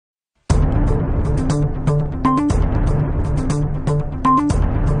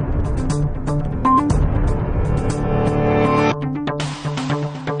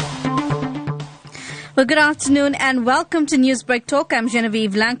Good afternoon and welcome to Newsbreak Talk. I'm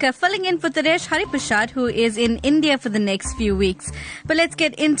Genevieve Lanka, filling in for Taresh Hariprasad, who is in India for the next few weeks. But let's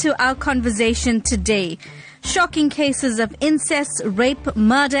get into our conversation today. Shocking cases of incest, rape,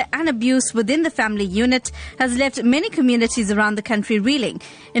 murder and abuse within the family unit has left many communities around the country reeling.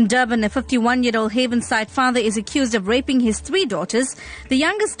 In Durban, a 51-year-old Havenside father is accused of raping his 3 daughters. The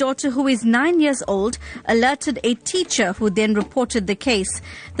youngest daughter, who is 9 years old, alerted a teacher who then reported the case.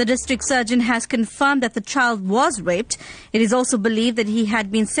 The district surgeon has confirmed that the child was raped. It is also believed that he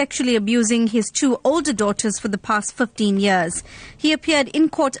had been sexually abusing his 2 older daughters for the past 15 years. He appeared in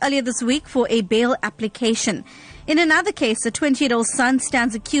court earlier this week for a bail application. In another case, a 20-year-old son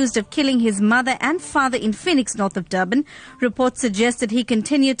stands accused of killing his mother and father in Phoenix, north of Durban. Reports suggest that he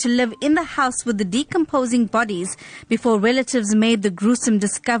continued to live in the house with the decomposing bodies before relatives made the gruesome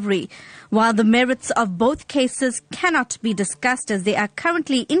discovery. While the merits of both cases cannot be discussed as they are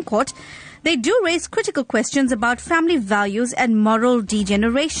currently in court, they do raise critical questions about family values and moral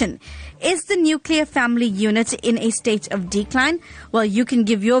degeneration. Is the nuclear family unit in a state of decline? Well, you can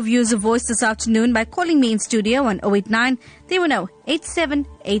give your views a voice this afternoon by calling me in studio on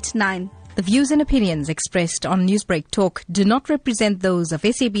 089-310-8789. The views and opinions expressed on Newsbreak Talk do not represent those of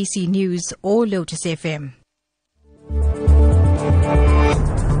SABC News or Lotus FM.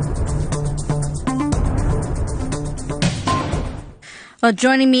 Well,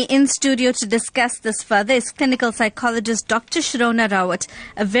 joining me in studio to discuss this further is clinical psychologist Dr. Sharona Rawat.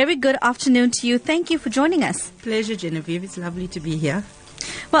 A very good afternoon to you. Thank you for joining us. Pleasure, Genevieve. It's lovely to be here.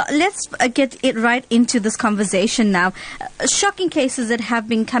 Well, let's get it right into this conversation now. Shocking cases that have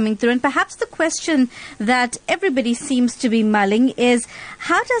been coming through, and perhaps the question that everybody seems to be mulling is,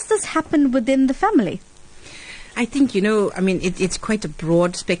 how does this happen within the family? I think, it's quite a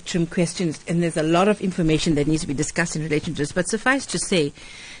broad spectrum question, and there's a lot of information that needs to be discussed in relation to this. But suffice to say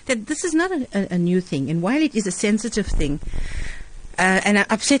that this is not a new thing. And while it is a sensitive thing and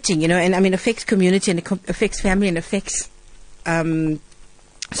upsetting, affects community and affects family and affects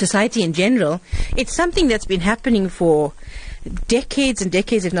society in general, it's something that's been happening for decades and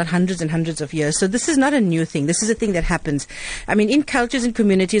decades, if not hundreds and hundreds of years. So this is not a new thing. This is a thing that happens. In cultures and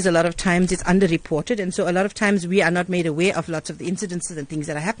communities, a lot of times it's underreported, and so a lot of times we are not made aware of lots of the incidences and things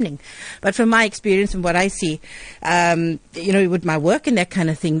that are happening. But from my experience and what I see, with my work and that kind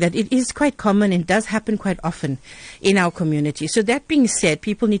of thing, that it is quite common and does happen quite often in our community. So that being said,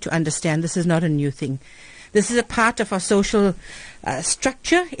 people need to understand this is not a new thing. This is a part of our social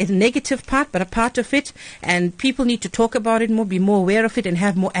structure. It's a negative part, but a part of it. And people need to talk about it more, be more aware of it, and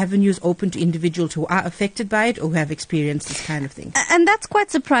have more avenues open to individuals who are affected by it or who have experienced this kind of thing. And that's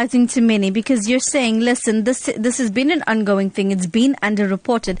quite surprising to many, because you're saying, listen, this has been an ongoing thing. It's been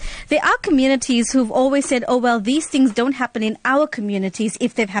underreported. There are communities who've always said, oh, well, these things don't happen in our communities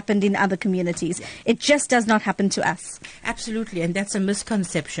if they've happened in other communities. Yeah. It just does not happen to us. Absolutely. And that's a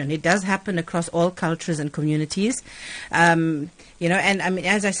misconception. It does happen across all cultures and communities.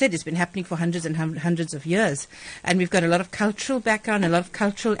 As I said, it's been happening for hundreds and hundreds of years. And we've got a lot of cultural background, a lot of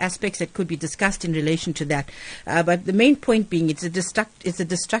cultural aspects that could be discussed in relation to that. But the main point being, it's a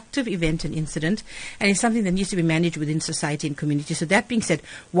destructive event and incident, and it's something that needs to be managed within society and community. So that being said,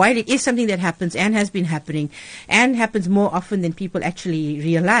 while it is something that happens and has been happening and happens more often than people actually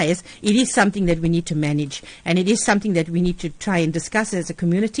realize, it is something that we need to manage. And it is something that we need to try and discuss as a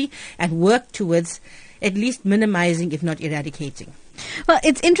community and work towards at least minimizing, if not eradicating. Well,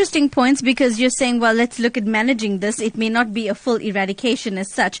 it's interesting points, because you're saying, well, let's look at managing this. It may not be a full eradication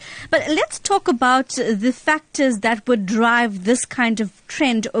as such. But let's talk about the factors that would drive this kind of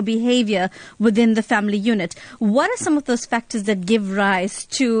trend or behavior within the family unit. What are some of those factors that give rise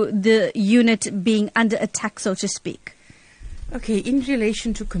to the unit being under attack, so to speak? Okay, in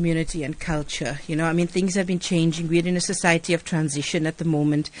relation to community and culture, things have been changing. We're in a society of transition at the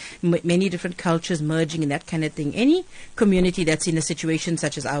moment, many different cultures merging and that kind of thing. Any community that's in a situation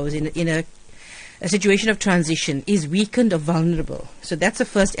such as ours, in a situation of transition, is weakened or vulnerable. So that's the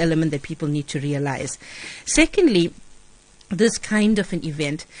first element that people need to realize. Secondly, this kind of an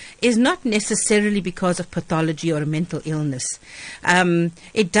event is not necessarily because of pathology or a mental illness.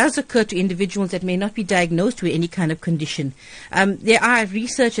 It does occur to individuals that may not be diagnosed with any kind of condition. There are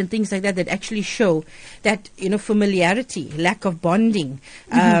research and things like that that actually show that, familiarity, lack of bonding,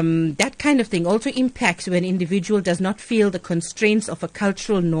 that kind of thing also impacts when an individual does not feel the constraints of a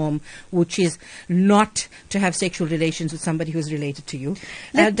cultural norm, which is not to have sexual relations with somebody who's related to you,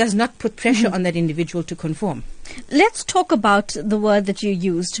 does not put pressure on that individual to conform. Let's talk about the word that you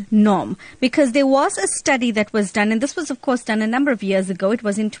used, norm, because there was a study that was done, and this was, of course, done a number of years ago. It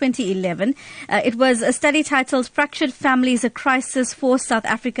was in 2011. It was a study titled Fractured Families, a Crisis for South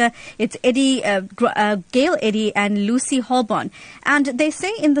Africa. It's Gail Eddy and Lucy Holborn. And they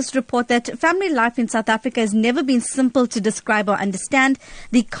say in this report that family life in South Africa has never been simple to describe or understand.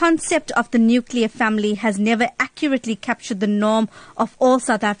 The concept of the nuclear family has never accurately captured the norm of all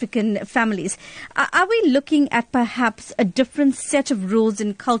South African families. Are we looking at perhaps a different set of rules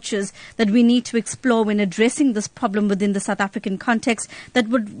and cultures that we need to explore when addressing this problem within the South African context that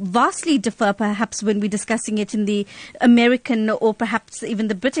would vastly differ perhaps when we're discussing it in the American or perhaps even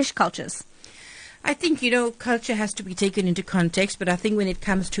the British cultures? I think, culture has to be taken into context, but I think when it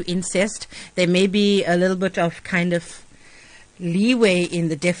comes to incest, there may be a little bit of kind of leeway in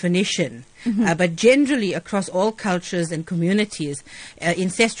the definition. But generally, across all cultures and communities,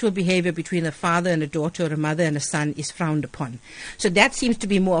 incestual behavior between a father and a daughter or a mother and a son is frowned upon. So that seems to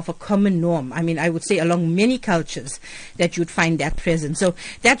be more of a common norm. I mean, I would say along many cultures that you'd find that present. So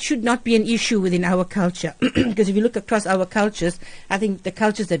that should not be an issue within our culture. Because if you look across our cultures, I think the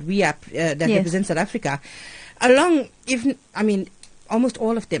cultures that we are, represent South Africa, almost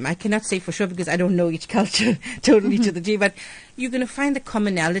all of them. I cannot say for sure because I don't know each culture totally to the G, but you're going to find the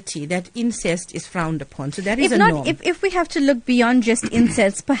commonality that incest is frowned upon. So that is a norm. If we have to look beyond just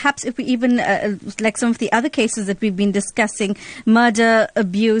incest, perhaps if we even, like some of the other cases that we've been discussing, murder,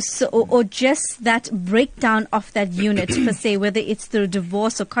 abuse, or just that breakdown of that unit per se, whether it's through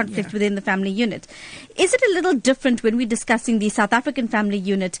divorce or conflict within the family unit. Is it a little different when we're discussing the South African family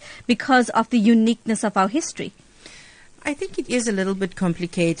unit because of the uniqueness of our history? I think it is a little bit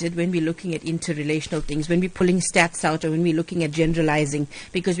complicated when we're looking at interrelational things, when we're pulling stats out or when we're looking at generalizing,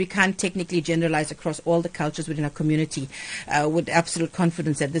 because we can't technically generalize across all the cultures within our community with absolute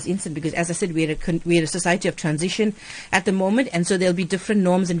confidence at this instant, because as I said, we're a society of transition at the moment, and so there'll be different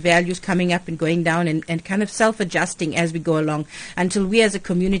norms and values coming up and going down and kind of self-adjusting as we go along until we as a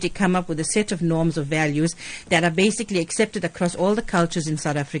community come up with a set of norms or values that are basically accepted across all the cultures in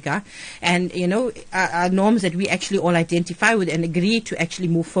South Africa, and, are norms that we actually all identify with and agree to actually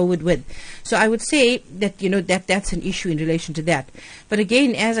move forward with. So I would say that that's an issue in relation to that. But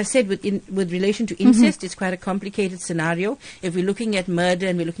again, as I said, with relation to incest, it's quite a complicated scenario. If we're looking at murder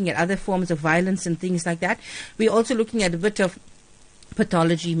and we're looking at other forms of violence and things like that, we're also looking at a bit of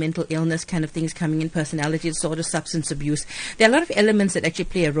pathology, mental illness kind of things coming in, personality disorder, substance abuse. There are a lot of elements that actually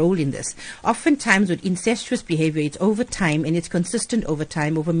play a role in this. Oftentimes with incestuous behavior, it's over time and it's consistent over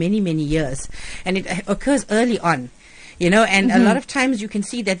time, over many, many years. And it occurs early on. And a lot of times you can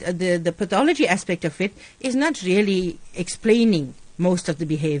see that the pathology aspect of it is not really explaining most of the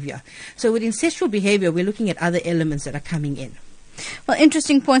behavior. So with incestual behavior, we're looking at other elements that are coming in. Well,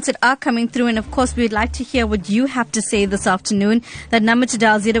 interesting points that are coming through, and of course we'd like to hear what you have to say this afternoon. That number to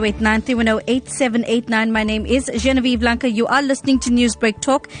dial 089-310-8789. My name is Genevieve Lanka. You are listening to Newsbreak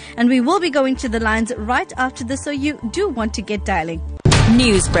Talk, and we will be going to the lines right after this, so you do want to get dialing.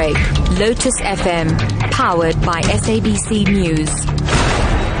 Newsbreak, Lotus FM, powered by SABC News.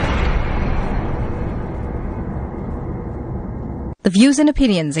 The views and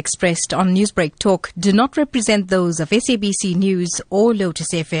opinions expressed on Newsbreak Talk do not represent those of SABC News or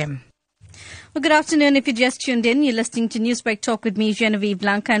Lotus FM. Well, good afternoon. If you just tuned in, you're listening to Newsbreak Talk with me, Genevieve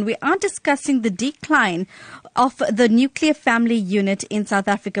Lanka, and we are discussing the decline of the nuclear family unit in South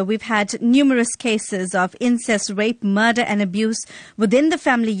Africa. We've had numerous cases of incest, rape, murder and abuse within the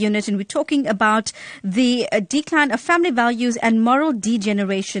family unit, and we're talking about the decline of family values and moral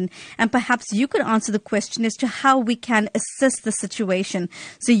degeneration. And perhaps you could answer the question as to how we can assist the situation.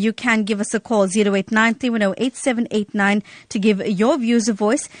 So you can give us a call, 089-310-8789, to give your views a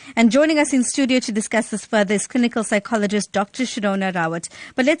voice. And joining us in studio to discuss this further is clinical psychologist Dr. Shirona Rawat.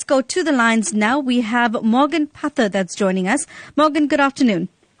 But let's go to the lines now. We have Morgan Pather that's joining us. Morgan, good afternoon.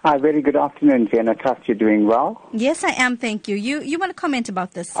 Hi, very good afternoon, Jen. I trust you're doing well. Yes, I am. Thank you. You want to comment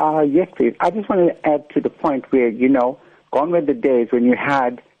about this? Yes, please. I just want to add to the point where, gone were the days when you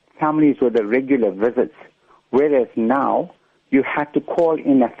had families with the regular visits, whereas now you had to call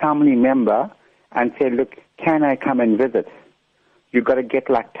in a family member and say, look, can I come and visit? You've got to get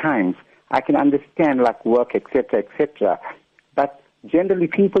times. I can understand work, etc., but generally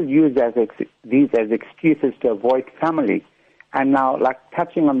people use these as excuses to avoid family. And now,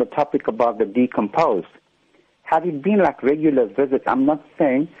 touching on the topic about the decomposed, had it been regular visits, I'm not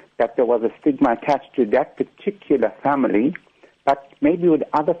saying that there was a stigma attached to that particular family, but maybe with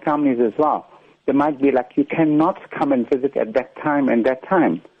other families as well. There might be you cannot come and visit at that time and that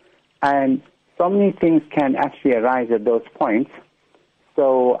time. And so many things can actually arise at those points.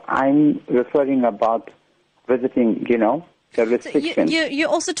 So I'm referring about visiting, the restrictions. You're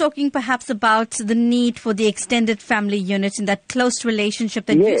also talking perhaps about the need for the extended family unit and that close relationship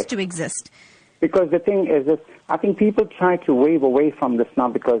that used to exist. Because the thing is that I think people try to wave away from this now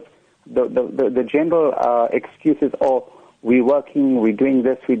because the general excuse is, we're working, we're doing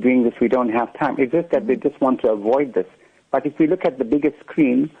this, we don't have time. It's just that they just want to avoid this. But if we look at the bigger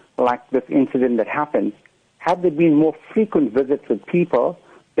screen, like this incident that happened, had there been more frequent visits with people,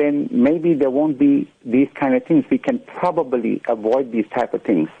 then maybe there won't be these kind of things. We can probably avoid these type of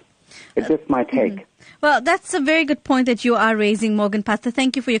things. It's just my take. Well, that's a very good point that you are raising, Morgan Patha.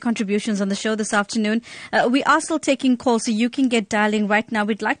 Thank you for your contributions on the show this afternoon. We are still taking calls, so you can get dialing right now.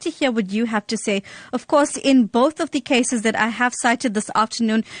 We'd like to hear what you have to say. Of course, in both of the cases that I have cited this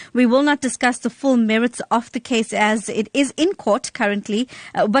afternoon, we will not discuss the full merits of the case as it is in court currently,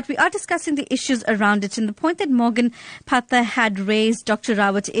 but we are discussing the issues around it. And the point that Morgan Patha had raised, Dr.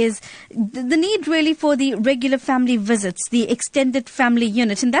 Rawat, is the need really for the regular family visits, the extended family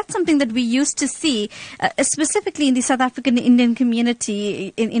unit. And that's something that we used to see specifically in the South African Indian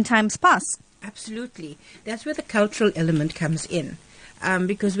community in times past. Absolutely. That's where the cultural element comes in.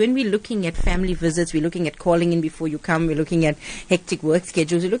 Because when we're looking at family visits, we're looking at calling in before you come, we're looking at hectic work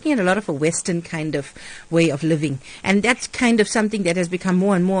schedules, we're looking at a lot of a Western kind of way of living. And that's kind of something that has become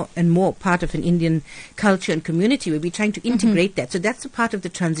more and more part of an Indian culture and community where we're trying to integrate that. So that's the part of the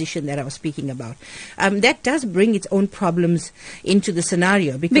transition that I was speaking about. That does bring its own problems into the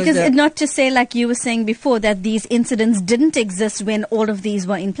scenario. Because not to say, like you were saying before, that these incidents didn't exist when all of these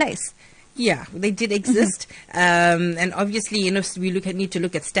were in place. Yeah, they did exist, and obviously, we need to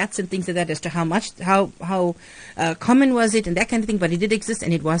look at stats and things like that as to how common was it and that kind of thing. But it did exist,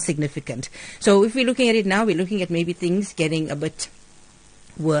 and it was significant. So if we're looking at it now, we're looking at maybe things getting a bit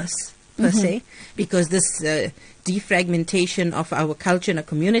worse per se, because this defragmentation of our culture and our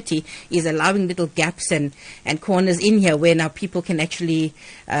community is allowing little gaps and corners in here where now people can actually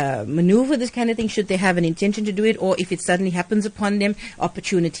maneuver this kind of thing should they have an intention to do it, or if it suddenly happens upon them,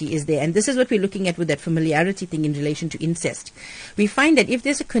 opportunity is there. And this is what we're looking at with that familiarity thing in relation to incest. We find that if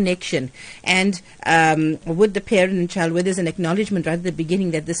there's a connection and with the parent and child, where there's an acknowledgement right at the beginning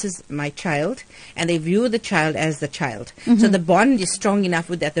that this is my child, and they view the child as the child. So the bond is strong enough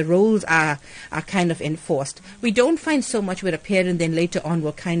with that. The roles are kind of enforced. We don't find so much where a parent then later on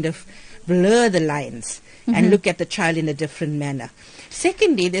will kind of blur the lines and look at the child in a different manner.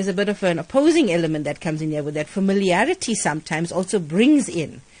 Secondly, there's a bit of an opposing element that comes in there with that familiarity sometimes also brings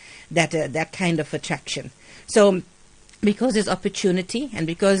in that kind of attraction. So because there's opportunity and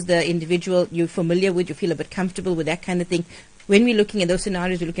because the individual you're familiar with, you feel a bit comfortable with that kind of thing. When we're looking at those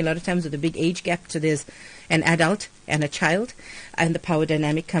scenarios, we're looking a lot of times with a big age gap. So there's an adult and a child, and the power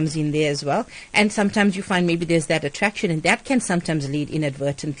dynamic comes in there as well. And sometimes you find maybe there's that attraction, and that can sometimes lead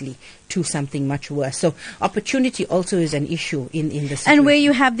inadvertently to something much worse. So opportunity also is an issue in the situation. And where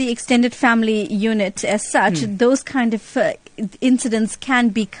you have the extended family unit as such, those kind of incidents can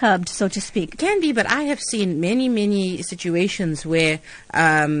be curbed, so to speak. Can be, but I have seen many situations where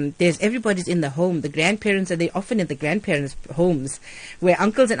everybody's in the home. The grandparents are there, often in the grandparents' homes, where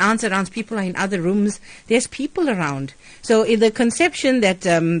uncles and aunts around, people are in other rooms. There's people around. So in the conception that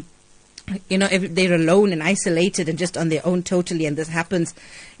they're alone and isolated and just on their own totally, and this happens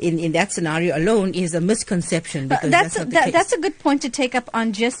in that scenario alone, is a misconception. Because that's a good point to take up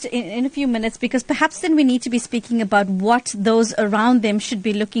on just in a few minutes, because perhaps then we need to be speaking about what those around them should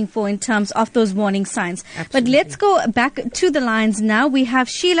be looking for in terms of those warning signs. Absolutely. But let's go back to the lines now. We have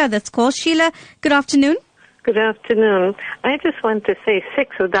Sheila that's called. Sheila, good afternoon. Good afternoon. I just want to say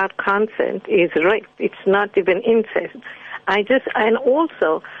sex without consent is rape. It's not even incest. And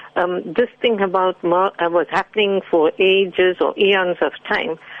also, this thing about was happening for ages or eons of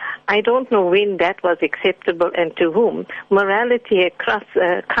time. I don't know when that was acceptable and to whom. Morality across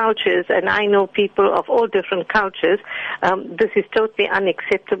cultures, and I know people of all different cultures, this is totally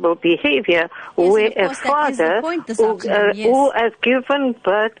unacceptable behavior, where a father who has given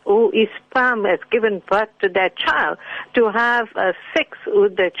birth, who is sperm has given birth to that child, to have sex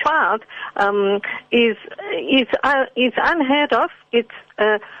with the child is unheard of. It's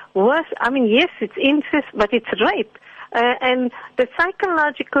worse. I mean, yes, it's incest, but it's rape. And the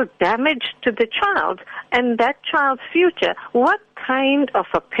psychological damage to the child and that child's future. What kind of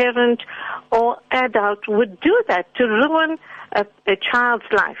a parent or adult would do that to ruin a child's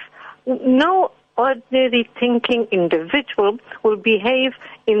life? No ordinary thinking individual will behave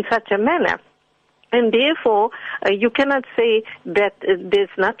in such a manner. And therefore, you cannot say that there's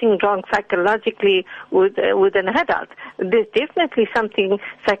nothing wrong psychologically with an adult. There's definitely something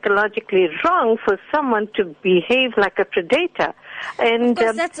psychologically wrong for someone to behave like a predator. And of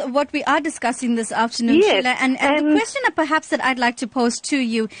course, that's what we are discussing this afternoon, yes, Sheila. And the question perhaps that I'd like to pose to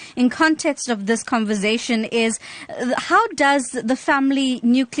you in context of this conversation is, how does the family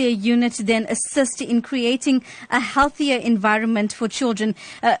nuclear unit then assist in creating a healthier environment for children?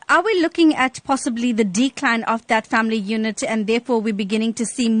 Are we looking at possibly the decline of that family unit, and therefore we're beginning to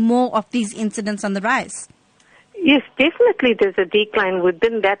see more of these incidents on the rise? Yes, definitely there's a decline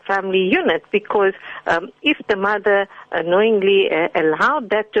within that family unit, because if the mother knowingly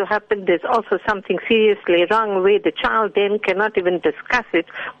allowed that to happen, there's also something seriously wrong, where the child then cannot even discuss it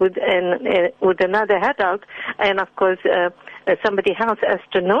with another adult, and of course somebody else has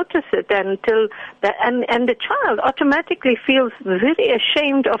to notice it until and the child automatically feels very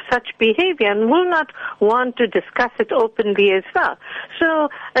ashamed of such behavior and will not want to discuss it openly as well. So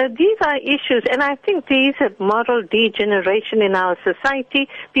these are issues, and I think there is a moral degeneration in our society.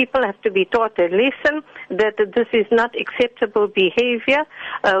 People have to be taught a lesson that this is not acceptable behavior.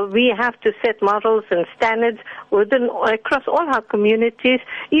 We have to set morals and standards across all our communities.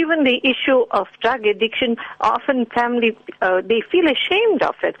 Even the issue of drug addiction, often family they feel ashamed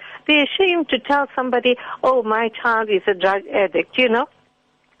of it. They're ashamed to tell somebody, oh, my child is a drug addict,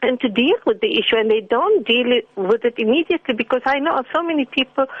 and to deal with the issue, and they don't deal with it immediately, because I know of so many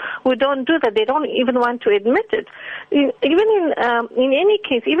people who don't do that. They don't even want to admit it. Even in any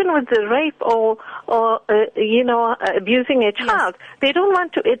case, even with the rape or abusing a child, they don't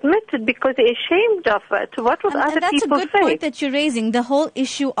want to admit it because they're ashamed of it. What would other people say? That's a good point that you're raising, the whole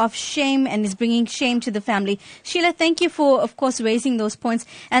issue of shame, and is bringing shame to the family. Sheila, thank you for, of course, raising those points.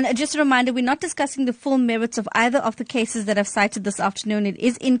 And just a reminder, we're not discussing the full merits of either of the cases that I've cited this afternoon. It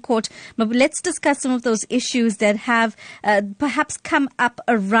is in court, but let's discuss some of those issues that have perhaps come up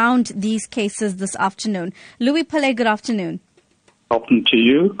around these cases this afternoon. Louis Pillay, good afternoon. Good afternoon to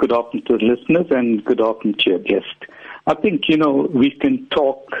you, good afternoon to the listeners, and good afternoon to your guest. I think, we can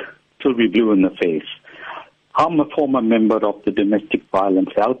talk till we're blue in the face. I'm a former member of the Domestic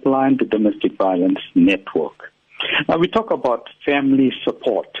Violence Helpline, the Domestic Violence Network. Now, we talk about family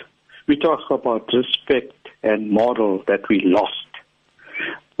support. We talk about respect and moral that we lost.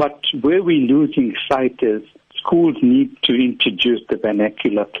 But where we're losing sight is schools need to introduce the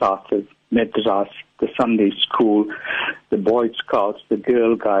vernacular classes, madras, the Sunday school, the Boy Scouts, the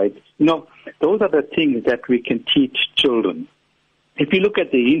Girl Guides. Those are the things that we can teach children. If you look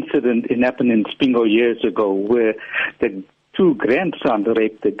at the incident that happened in Spingo years ago, where the two grandsons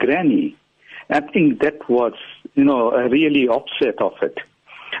raped the granny, I think that was, a really upset of it.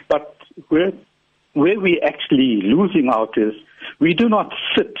 But where we're actually losing out is we do not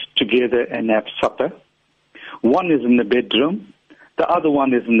sit together and have supper. One is in the bedroom, the other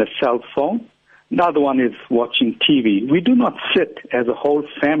one is in the cell phone, the other one is watching TV. We do not sit as a whole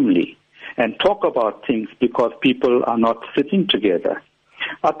family and talk about things because people are not sitting together.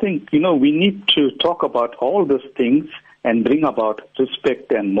 I think, we need to talk about all those things and bring about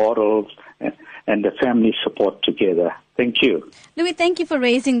respect and morals and the family support together. Thank you. Louis, thank you for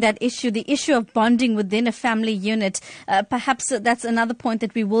raising that issue, the issue of bonding within a family unit. Perhaps that's another point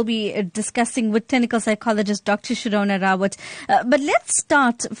that we will be discussing with clinical psychologist Dr. Sharona Rawat. But let's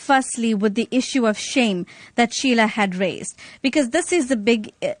start firstly with the issue of shame that Sheila had raised, because this is the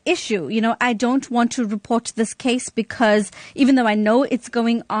big issue. I don't want to report this case because, even though I know it's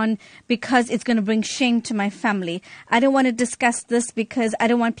going on, because it's going to bring shame to my family. I don't want to discuss this because I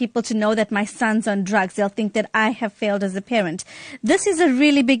don't want people to know that my son's on drugs. They'll think that I have failed as a parent. This is a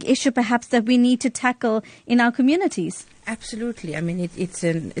really big issue, perhaps, that we need to tackle in our communities. Absolutely. I mean, it's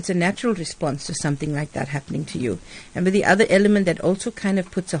a natural response to something like that happening to you. And but the other element that also kind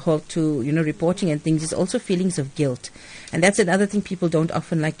of puts a halt to, reporting and things is also feelings of guilt. And that's another thing people don't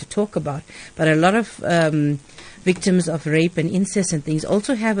often like to talk about. But a lot of victims of rape and incest and things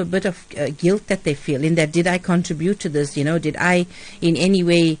also have a bit of guilt that they feel in that, did I contribute to this? Did I in any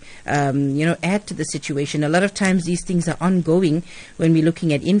way, add to the situation? A lot of times these things are ongoing when we're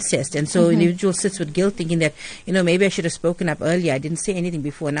looking at incest. And so individual sits with guilt thinking that, maybe I should have spoken up earlier. I didn't say anything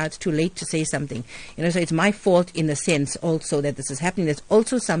before. Now it's too late to say something. So it's my fault in a sense also that this is happening. That's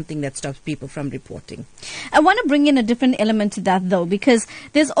also something that stops people from reporting. I want to bring in a different element to that, though, because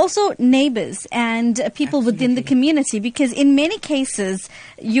there's also neighbors and people within the community, because in many cases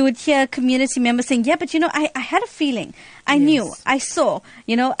you would hear community members saying, yeah, but I had a feeling. I knew, I saw,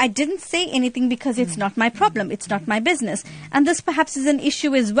 I didn't say anything because it's not my problem. It's not my business. And this perhaps is an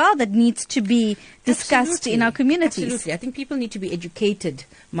issue as well that needs to be discussed in our communities. Absolutely. I think people need to be educated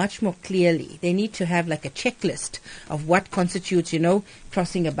much more clearly. They need to have like a checklist of what constitutes,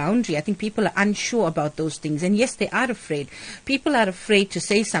 crossing a boundary. I think people are unsure about those things. And yes, they are afraid. People are afraid to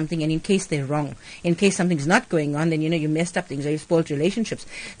say something, and in case they're wrong, in case something's not going on, then, you messed up things or you spoiled relationships.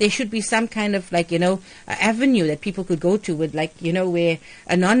 There should be some kind of avenue that people could go to with where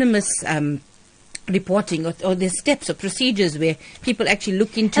anonymous reporting or there's steps or procedures where people actually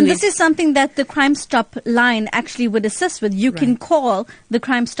look into it. And this is something that the Crime Stop line actually would assist with. You can call the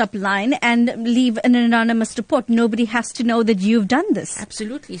Crime Stop line and leave an anonymous report. Nobody has to know that you've done this.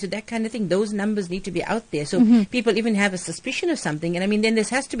 Absolutely. So that kind of thing, those numbers need to be out there. So people even have a suspicion of something. And then this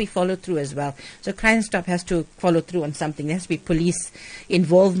has to be followed through as well. So Crime Stop has to follow through on something. There has to be police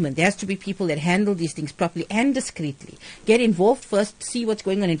involvement. There has to be people that handle these things properly and discreetly. Get involved first, see what's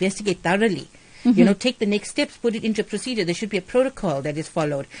going on, investigate thoroughly. Take the next steps, put it into a procedure. There should be a protocol that is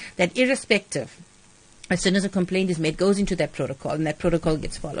followed, that irrespective, as soon as a complaint is made, goes into that protocol, and that protocol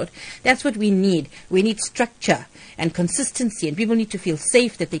gets followed. That's what we need. We need structure and consistency, and people need to feel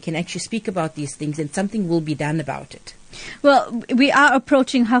safe that they can actually speak about these things, and something will be done about it. Well, we are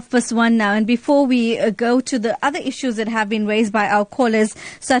approaching 1:30 now, and before we go to the other issues that have been raised by our callers,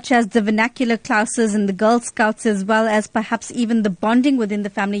 such as the vernacular classes and the Girl Scouts, as well as perhaps even the bonding within the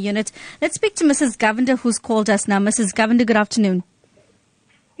family unit, let's speak to Mrs. Govender, who's called us now. Mrs. Govender, good afternoon.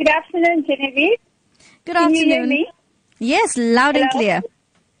 Good afternoon, Genevieve. Good afternoon. Can you hear me? Yes, loud and clear.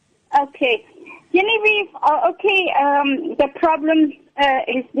 Okay. Genevieve, the problem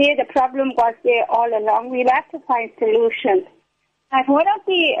is there. The problem was there all along. We'll have to find solutions. And one of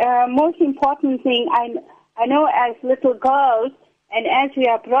the most important thing I know as little girls, and as we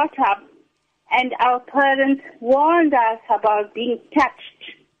are brought up, and our parents warned us about being touched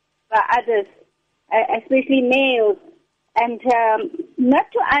by others, especially males, and not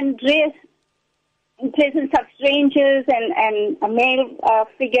to undress in presence of strangers and male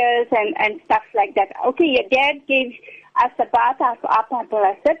figures and stuff like that. Okay, your dad gave us a bath up until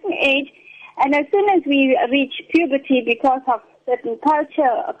a certain age, and as soon as we reach puberty, because of certain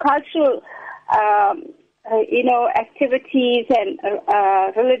cultural activities and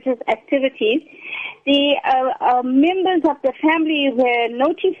religious activities, the members of the family were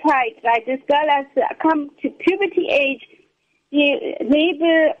notified, right? This girl has come to puberty age.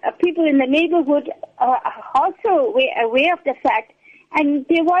 The people in the neighborhood also were aware of the fact, and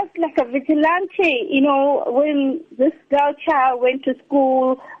there was like a vigilante, when this girl child went to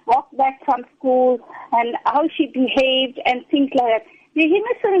school, walked back from school, and how she behaved and things like that. The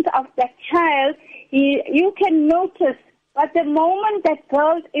innocence of that child, you can notice, but the moment that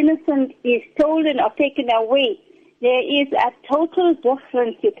girl's innocence is stolen or taken away, there is a total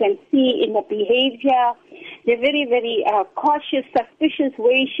difference you can see in the behavior, the very, very cautious, suspicious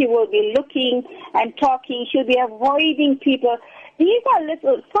way she will be looking and talking. She'll be avoiding people. These are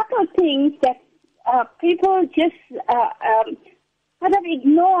little subtle things that people just kind of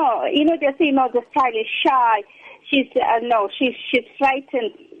ignore. They say, this child is shy. She's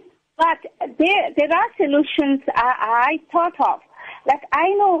frightened. But there are solutions I thought of. Like I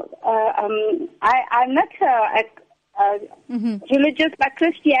know, I'm not religious by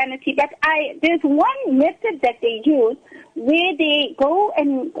Christianity, but there's one method that they use where they go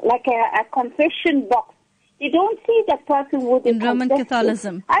and like a confession box. They don't see that person with in Roman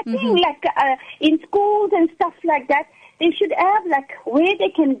Catholicism. I think in schools and stuff like that, they should have like where they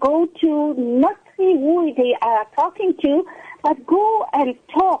can go to, not see who they are talking to, but go and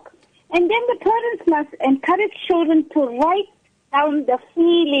talk. And then the parents must encourage children to write down the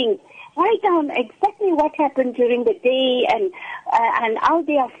feelings, write down exactly what happened during the day and how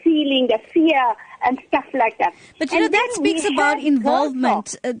they are feeling, the fear and stuff like that. But that speaks about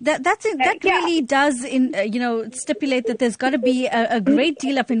involvement. That really does stipulate that there's got to be a great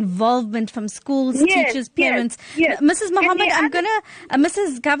deal of involvement from schools, teachers, parents. Yes. Mrs. Mohammed,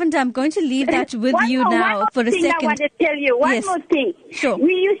 Mrs. Govender, I'm going to leave that with you now for a second. I want to tell you one more thing. Sure.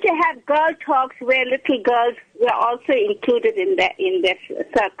 We used to have girl talks where little girls were also included in the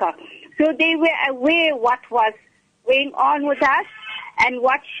circle. So they were aware what was going on with us and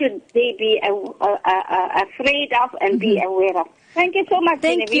what should they be afraid of and be aware of. Thank you so much,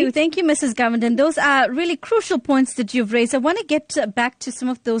 Genevieve. Thank you, Mrs. Govender. And those are really crucial points that you've raised. I want to get back to some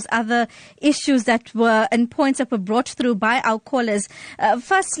of those other issues that were and points that were brought through by our callers.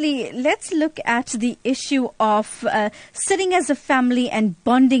 Firstly, let's look at the issue of sitting as a family and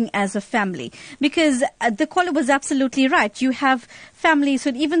bonding as a family, because the caller was absolutely right. You have families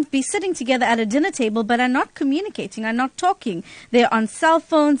who'd even be sitting together at a dinner table but are not communicating, are not talking. They're on cell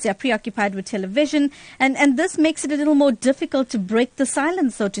phones, they're preoccupied with television, and this makes it a little more difficult to break the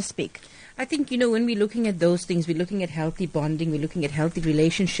silence, so to speak. I think, when we're looking at those things, we're looking at healthy bonding, we're looking at healthy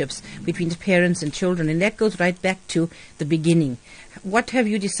relationships between the parents and children, and that goes right back to the beginning. What have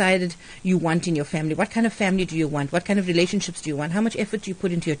you decided you want in your family? What kind of family do you want? What kind of relationships do you want? How much effort do you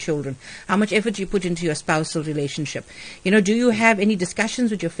put into your children? How much effort do you put into your spousal relationship? Do you have any discussions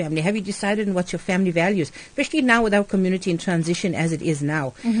with your family? Have you decided on what your family values? Especially now with our community in transition as it is now,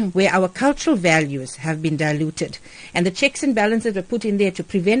 where our cultural values have been diluted. And the checks and balances were put in there to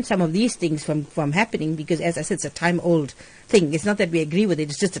prevent some of these things from happening, because, as I said, it's a time-old thing. It's not that we agree with it.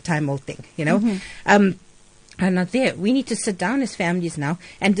 It's just a time-old thing, are not there. We need to sit down as families now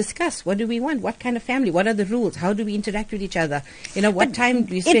and discuss, what do we want? What kind of family? What are the rules? How do we interact with each other? What time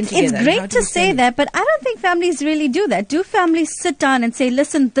do we spend together? It's great to say that, but I don't think families really do that. Do families sit down and say,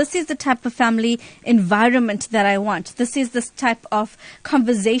 listen, this is the type of family environment that I want. This is the type of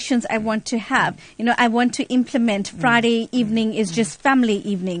conversations I want to have. I want to implement Friday evening is just family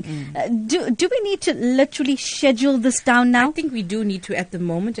evening. Do we need to literally schedule this down now? I think we do need to at the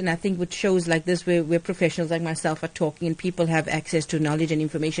moment, and I think with shows like this where professionals like myself are talking and people have access to knowledge and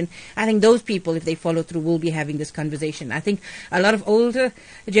information, I think those people, if they follow through, will be having this conversation. I think a lot of older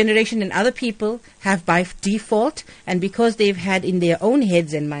generation and other people have by default, and because they've had in their own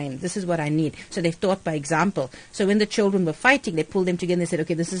heads and mind, this is what I need, so they've taught by example. So when the children were fighting, they pulled them together and they said,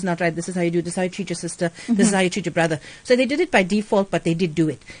 okay, this is not right, this is how you do it, this is how you treat your sister, this is how you treat your brother. So they did it by default, but they did do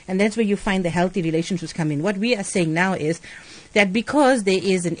it, and that's where you find the healthy relationships come in. What we are saying now is that because there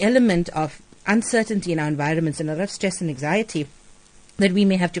is an element of uncertainty in our environments and a lot of stress and anxiety, that we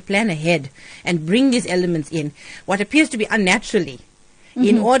may have to plan ahead and bring these elements in, what appears to be unnaturally,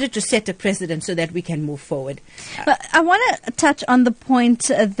 in order to set a precedent so that we can move forward. But I want to touch on the point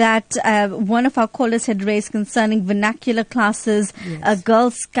that one of our callers had raised concerning vernacular classes,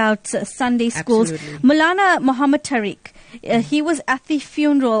 Girl Scouts, Sunday schools. Absolutely. Mulana Muhammad Tariq, he was at the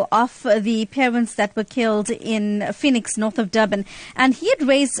funeral of the parents that were killed in Phoenix, north of Durban, and he had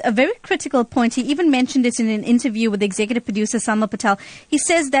raised a very critical point. He even mentioned it in an interview with executive producer Salma Patel. He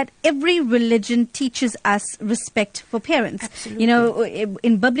says that every religion teaches us respect for parents. Absolutely.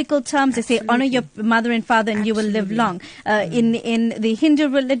 In biblical terms, they say honor your mother and father and you will live long. In the Hindu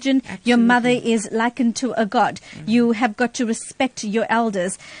religion, your mother is likened to a god. You have got to respect your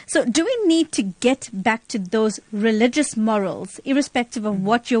elders. So do we need to get back to those religious morals, irrespective of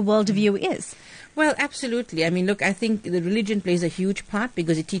what your worldview is? Well, absolutely. I mean, look, I think the religion plays a huge part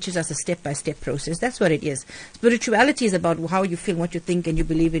because it teaches us a step-by-step process. That's what it is. Spirituality is about how you feel, what you think, and you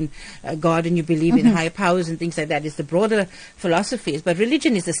believe in God and you believe in higher powers and things like that. It's the broader philosophies. But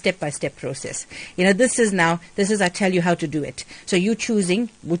religion is a step-by-step process. This is I tell you how to do it. So you choosing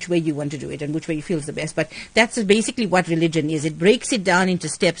which way you want to do it and which way you feel is the best. But that's basically what religion is. It breaks it down into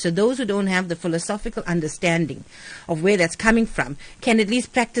steps. So those who don't have the philosophical understanding of where that's coming from can at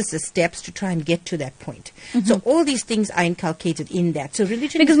least practice the steps to try and get to that point. So all these things are inculcated in that. So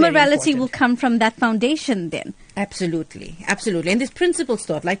religion because is very morality important. will come from that foundation then. Absolutely. And this principles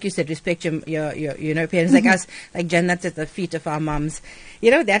taught, like you said, respect your parents, like us, like Jannat at the feet of our moms,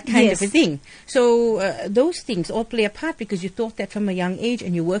 that kind of a thing. So those things all play a part because you taught that from a young age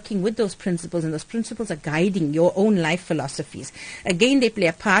and you're working with those principles, and those principles are guiding your own life philosophies. Again, they play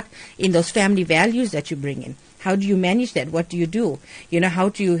a part in those family values that you bring in. How do you manage that? What do you do? How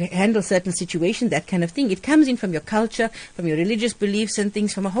do you handle certain situations, that kind of thing. It comes in from your culture, from your religious beliefs and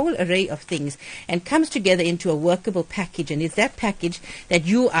things, from a whole array of things, and comes together into a workable package. And it's that package that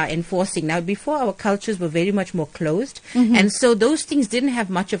you are enforcing. Now, before, our cultures were very much more closed, and so those things didn't have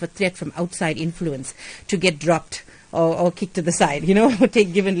much of a threat from outside influence to get dropped or kicked to the side,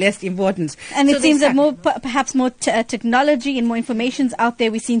 given less importance. And so it seems that perhaps more technology and more information's out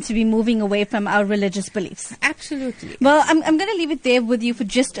there, we seem to be moving away from our religious beliefs. Absolutely. Well, I'm going to leave it there with you for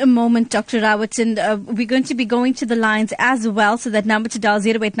just a moment, Dr. Rawat, and we're going to be going to the lines as well, so that number to dial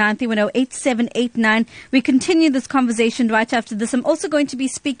 089-310-8789. We continue this conversation right after this. I'm also going to be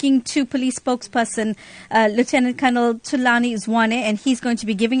speaking to police spokesperson Lieutenant Colonel Tulani Zwane, and he's going to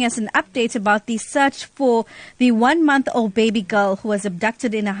be giving us an update about the search for the one-month-old baby girl who was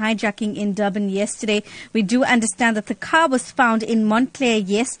abducted in a hijacking in Durban yesterday. We do understand that the car was found in Montclair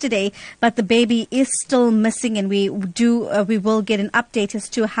yesterday, but the baby is still missing, and we will get an update as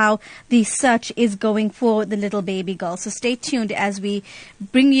to how the search is going for the little baby girl. So stay tuned as we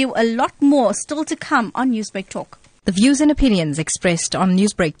bring you a lot more still to come on Newsbreak Talk. The views and opinions expressed on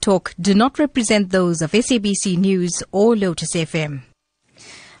Newsbreak Talk do not represent those of SABC News or Lotus FM.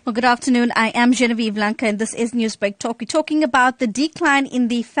 Well, good afternoon. I am Genevieve Lanka, and this is Newsbreak Talk. We're talking about the decline in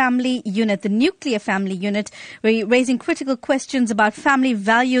the family unit, the nuclear family unit. We're raising critical questions about family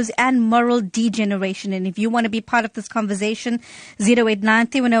values and moral degeneration. And if you want to be part of this conversation,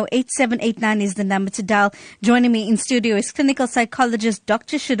 089-310-8789 is the number to dial. Joining me in studio is clinical psychologist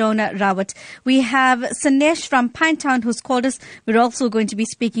Dr. Shirona Rawat. We have Sanesh from Pinetown who's called us. We're also going to be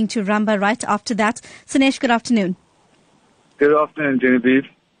speaking to Ramba right after that. Sanesh, good afternoon. Good afternoon, Genevieve.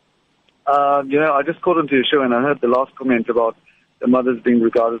 I just called into your show and I heard the last comment about the mothers being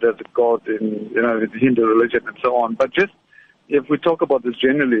regarded as a god in, the Hindu religion and so on. But just if we talk about this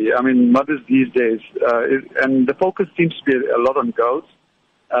generally, I mean, mothers these days, and the focus seems to be a lot on girls.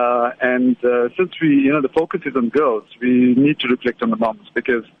 Since the focus is on girls, we need to reflect on the moms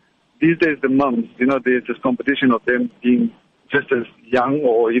because these days the moms, there's this competition of them being just as young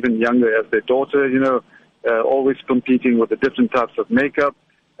or even younger as their daughter, always competing with the different types of makeup.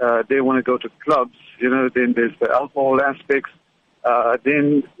 They want to go to clubs, then there's the alcohol aspects.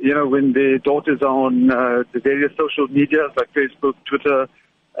 Then, when their daughters are on the various social medias like Facebook, Twitter,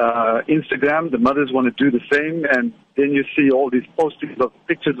 Instagram, the mothers want to do the same. And then you see all these postings of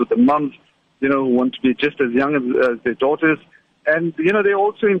pictures with the moms, who want to be just as young as their daughters. And, they're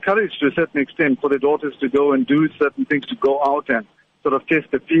also encouraged to a certain extent for their daughters to go and do certain things, to go out and sort of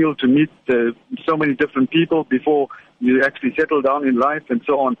test the field, to meet so many different people before you actually settle down in life and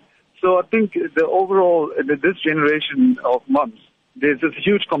so on. So I think the overall, this generation of moms, there's this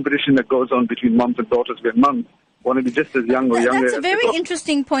huge competition that goes on between moms and daughters where moms want to be just as young or younger. That's a very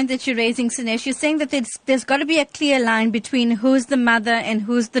interesting point that you're raising, Sanesh. You're saying that there's got to be a clear line between who's the mother and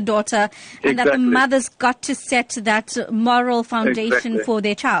who's the daughter, and that the mother's got to set that moral foundation for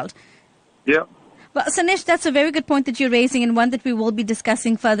their child. Yeah. Well, Sanesh, that's a very good point that you're raising and one that we will be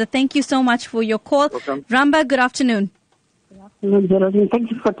discussing further. Thank you so much for your call. Welcome. Ramba, good afternoon. Good afternoon, Geraldine. Thank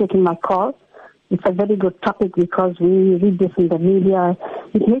you for taking my call. It's a very good topic because we read this in the media.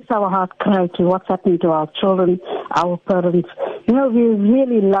 It makes our heart cry to what's happening to our children, our parents. We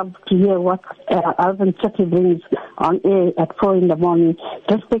really love to hear what Alvin Chetty brings on air at 4 in the morning.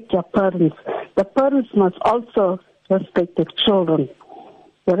 Respect your parents. The parents must also respect the children.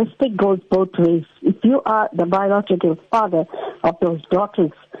 The respect goes both ways. If you are the biological father of those daughters,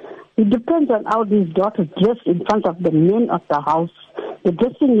 it depends on how these daughters dress in front of the men of the house. The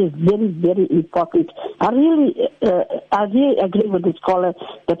dressing is very, very important. I really agree with this caller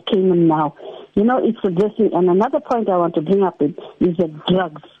that came in now. It's the dressing. And another point I want to bring up is the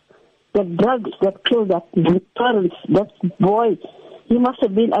drugs. The drugs that kill that parents, that boy. He must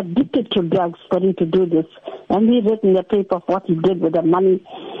have been addicted to drugs for him to do this. And we read in the paper of what he did with the money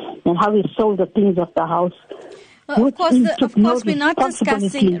and how he sold the things of the house. Well, of course, we're not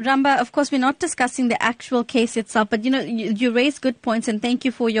discussing, Ramba, of course, we're not discussing the actual case itself. But, you raise good points, and thank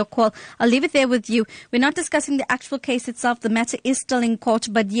you for your call. I'll leave it there with you. We're not discussing the actual case itself. The matter is still in court.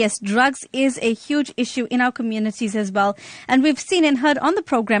 But, yes, drugs is a huge issue in our communities as well. And we've seen and heard on the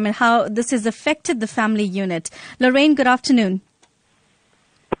program and how this has affected the family unit. Lorraine, good afternoon.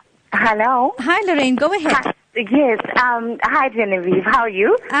 Hello. Hi, Lorraine. Go ahead. Hi. Yes. Hi, Genevieve. How are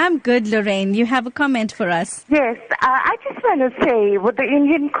you? I'm good, Lorraine. You have a comment for us. Yes. I just want to say, with the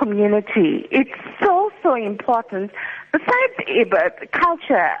Indian community, it's so important. Besides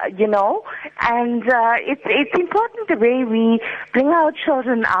culture, and it's important the way we bring our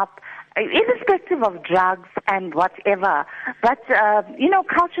children up, irrespective of drugs and whatever. But,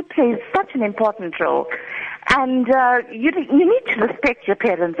 culture plays such an important role. And you need to respect your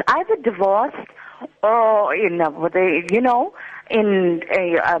parents, either divorced or in a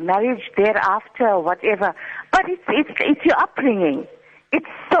marriage thereafter or whatever. But it's your upbringing. It's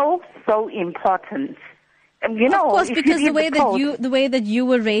so important. And, of course, because the way that you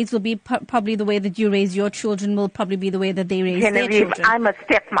were raised will be probably the way that you raise your children will probably be the way that they raise their children. I'm a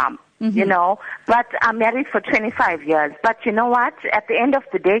stepmom, but I'm married for 25 years. But you know what? At the end of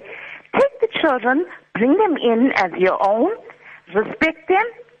the day, take the children, bring them in as your own, respect them,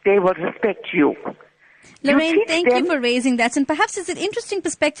 they will respect you. Lorraine, thank you for raising that. And perhaps it's an interesting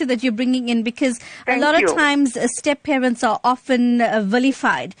perspective that you're bringing in because a lot of times step-parents are often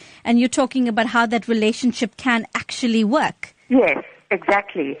vilified. And you're talking about how that relationship can actually work. Yes,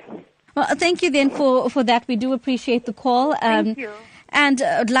 exactly. Well, thank you then for that. We do appreciate the call. Thank you. And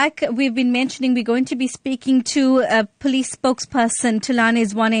like we've been mentioning, we're going to be speaking to a police spokesperson, Tulane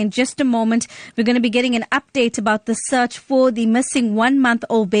Zwane, in just a moment. We're going to be getting an update about the search for the missing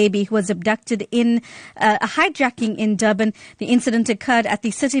 1-month-old baby who was abducted in a hijacking in Durban. The incident occurred at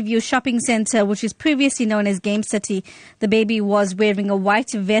the City View Shopping Centre, which is previously known as Game City. The baby was wearing a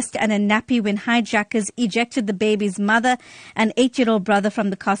white vest and a nappy when hijackers ejected the baby's mother and 8-year-old brother from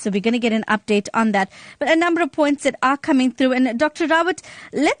the car. So we're going to get an update on that. But a number of points that are coming through. And Dr. Rawat,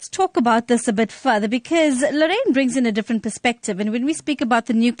 let's talk about this a bit further, because Lorraine brings in a different perspective. And when we speak about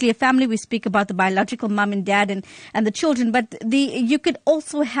the nuclear family, we speak about the biological mum and dad and the children. But you could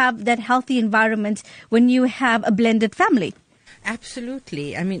also have that healthy environment when you have a blended family.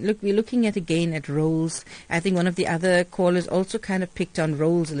 Absolutely. I mean, look, we're looking at roles. I think one of the other callers also kind of picked on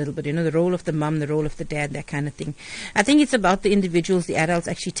roles a little bit, the role of the mum, the role of the dad, that kind of thing. I think it's about the individuals, the adults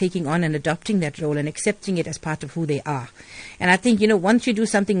actually taking on and adopting that role and accepting it as part of who they are. And I think, once you do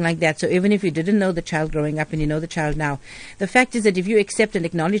something like that, so even if you didn't know the child growing up and you know the child now, the fact is that if you accept and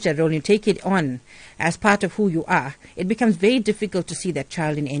acknowledge that role and you take it on as part of who you are, it becomes very difficult to see that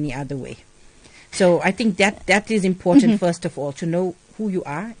child in any other way. So I think that is important, first of all, to know who you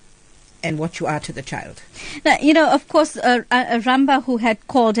are and what you are to the child. Now, of course, Ramba, who had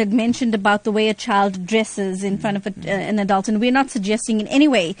called, had mentioned about the way a child dresses in front of an adult, and we're not suggesting in any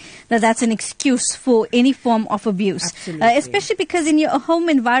way that that's an excuse for any form of abuse. Absolutely. Especially because in your home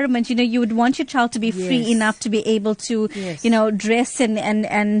environment, you would want your child to be free enough to be able to, dress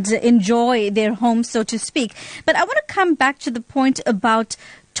and enjoy their home, so to speak. But I want to come back to the point about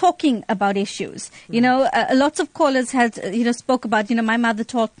talking about issues. Lots of callers had, spoke about, my mother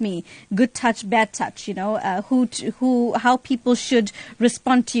taught me good touch, bad touch, how people should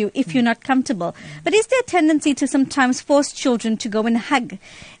respond to you if you're not comfortable. But is there a tendency to sometimes force children to go and hug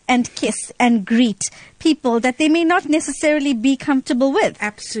and kiss and greet people that they may not necessarily be comfortable with?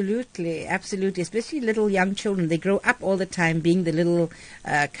 Absolutely, absolutely. Especially little young children. They grow up all the time being the little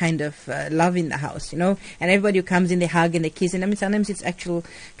love in the house, and everybody who comes in, they hug and they kiss. And I mean, sometimes it's actual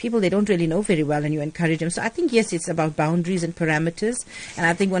people they don't really know very well and you encourage them. So I think, yes, it's about boundaries and parameters. And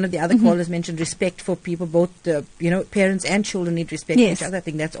I think one of the other callers mentioned respect for people, both, parents and children need respect for each other. I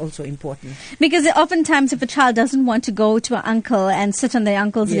think that's also important. Because oftentimes if a child doesn't want to go to an uncle and sit on their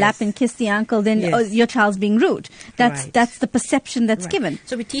uncle's lap and kiss the uncle, then your child's being rude. That's the perception that's given.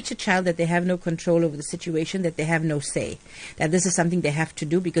 So we teach a child that they have no control over the situation, that they have no say, that this is something they have to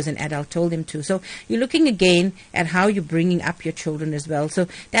do because an adult told them to. So you're looking again at how you're bringing up your children as well. So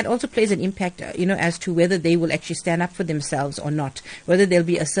that also plays an impact, as to whether they will actually stand up for themselves or not, whether they'll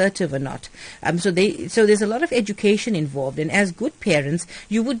be assertive or not. So there's a lot of education involved, and as good parents,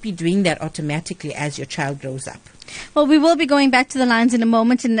 you would be doing that automatically as your child grows up. Well, we will be going back to the lines in a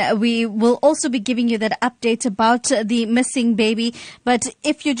moment, and we will also be giving you that update about the missing baby. But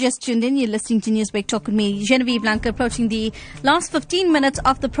if you're just tuned in, you're listening to Newsbreak Talk with me, Genevieve Lanka, approaching the last 15 minutes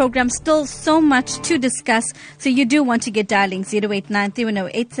of the program. Still so much to discuss, so you do want to get dialing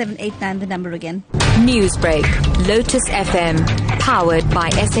 089-310-8789, the number again. Newsbreak, Lotus FM, powered by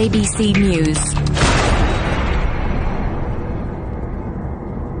SABC News.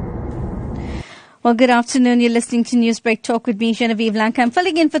 Well, good afternoon. You're listening to Newsbreak Talk with me, Genevieve Lanka. I'm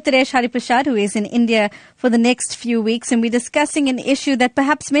filling in for Taresh Haripashad, who is in India for the next few weeks, and we're discussing an issue that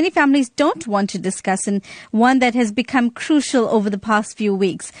perhaps many families don't want to discuss, and one that has become crucial over the past few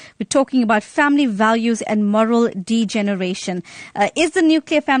weeks. We're talking about family values and moral degeneration. Is the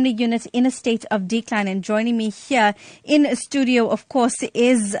nuclear family unit in a state of decline? And joining me here in studio, of course,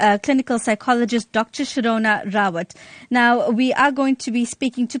 is clinical psychologist Dr. Sharona Rawat. Now, we are going to be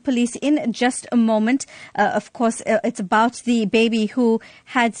speaking to police in just a moment. Of course, it's about the baby who's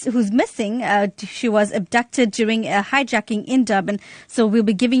missing. She was abducted during a hijacking in Durban. So we'll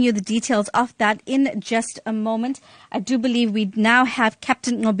be giving you the details of that in just a moment. I do believe we now have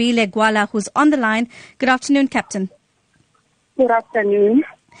Captain Nobile Gwala, who's on the line. Good afternoon, Captain. Good afternoon.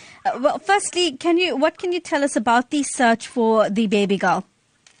 Well, firstly, what can you tell us about the search for the baby girl?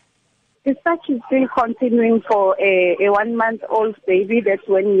 The search is still continuing for a 1-month-old baby that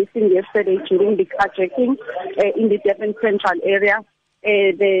went missing yesterday during the carjacking in the Durban Central area.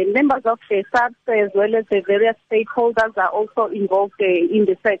 The members of the SABC as well as the various stakeholders are also involved in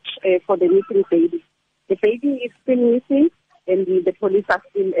the search for the missing baby. The baby is still missing, and the police are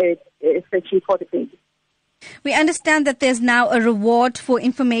still searching for the baby. We understand that there's now a reward for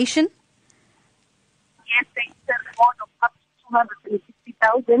information? Yes, there is a reward of up to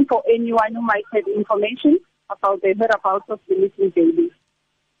 260,000 for anyone who might have information about the whereabouts of the missing baby.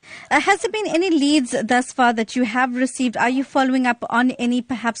 Has there been any leads thus far that you have received? Are you following up on any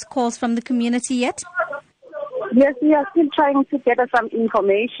perhaps calls from the community yet? Yes, we are still trying to gather some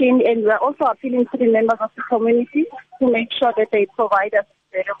information, and we are also appealing to the members of the community to make sure that they provide us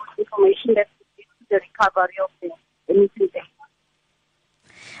with information that leads to the recovery of the missing baby.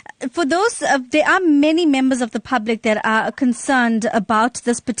 For those, there are many members of the public that are concerned about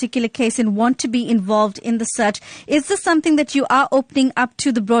this particular case and want to be involved in the search. Is this something that you are opening up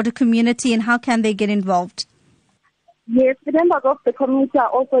to the broader community, and how can they get involved? Yes, the members of the community are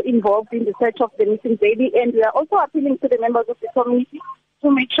also involved in the search of the missing baby, and we are also appealing to the members of the community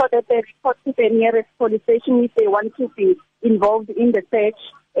to make sure that they report to the nearest police station if they want to be involved in the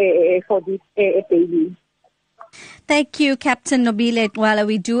search for this baby. Thank you, Captain Nobile Etwala.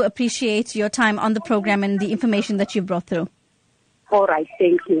 We do appreciate your time on the program and the information that you brought through. All right,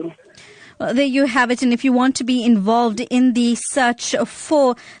 thank you. Well, there you have it. And if you want to be involved in the search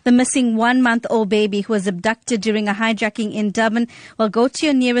for the missing 1-month-old baby who was abducted during a hijacking in Durban, well, go to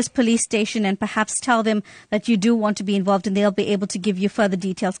your nearest police station and perhaps tell them that you do want to be involved, and they'll be able to give you further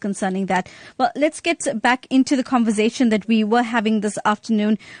details concerning that. Well, let's get back into the conversation that we were having this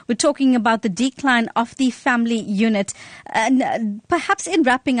afternoon. We're talking about the decline of the family unit. And perhaps in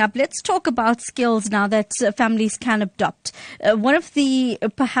wrapping up, let's talk about skills now that families can adopt. One of the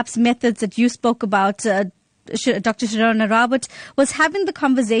perhaps methods that you spoke about, Dr. Sharona Robert, was having the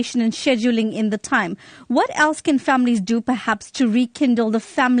conversation and scheduling in the time. What else can families do perhaps to rekindle the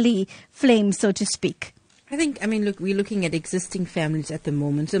family flame, so to speak? Look, we're looking at existing families at the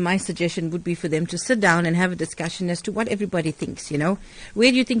moment. So my suggestion would be for them to sit down and have a discussion as to what everybody thinks,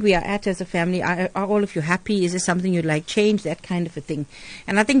 Where do you think we are at as a family? Are all of you happy? Is there something you'd like change? That kind of a thing.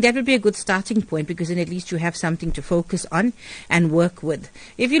 And I think that would be a good starting point, because then at least you have something to focus on and work with.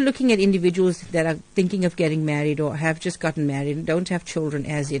 If you're looking at individuals that are thinking of getting married or have just gotten married and don't have children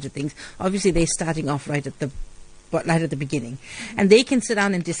as yet, things, obviously they're starting off right at the beginning. And they can sit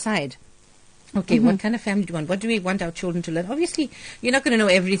down and decide, okay, what kind of family do we want? What do we want our children to learn? Obviously, you're not going to know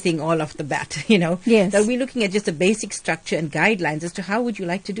everything all off the bat, Yes. So we're looking at just a basic structure and guidelines as to how would you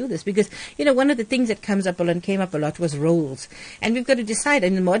like to do this? Because, one of the things that came up a lot was roles. And we've got to decide,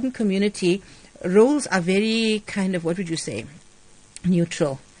 in the modern community, roles are very kind of, what would you say,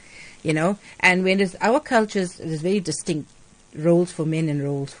 neutral, And when our cultures, there's very distinct roles for men and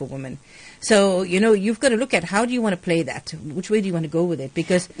roles for women. So, you've got to look at how do you want to play that? Which way do you want to go with it?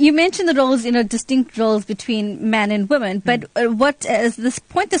 Because you mentioned the roles, distinct roles between men and women. But what is this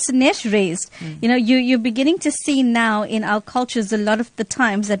point that Sinesh raised? You're beginning to see now in our cultures a lot of the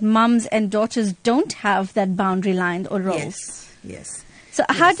times that mums and daughters don't have that boundary line or roles. Yes. So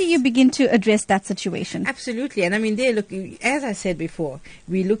how do you begin to address that situation? Absolutely. And they're looking, as I said before,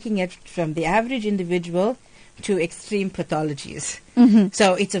 we're looking at from the average individual to extreme pathologies.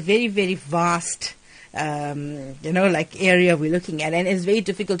 So it's a very, very vast, area we're looking at. And it's very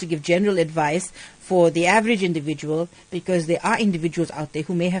difficult to give general advice for the average individual, because there are individuals out there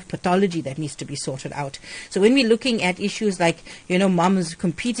who may have pathology that needs to be sorted out. So when we're looking at issues like, moms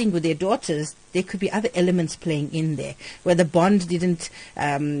competing with their daughters, there could be other elements playing in there where the bond didn't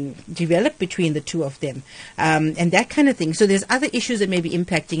develop between the two of them, and that kind of thing. So there's other issues that may be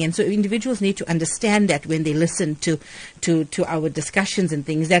impacting, and so individuals need to understand that when they listen to our discussions and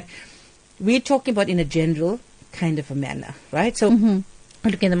things, that we're talking about in a general kind of a manner, right? So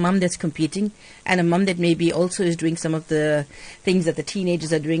look at a mum that's competing, and a mum that maybe also is doing some of the things that the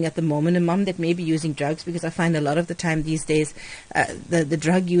teenagers are doing at the moment, a mum that may be using drugs, because I find a lot of the time these days the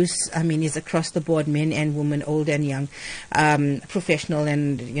drug use, is across the board, men and women, old and young, professional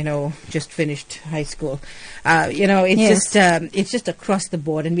and, just finished high school. It's just across the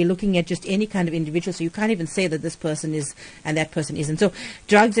board, and we're looking at just any kind of individual, so you can't even say that this person is and that person isn't. So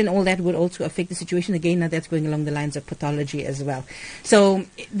drugs and all that would also affect the situation. Again, now that's going along the lines of pathology as well. So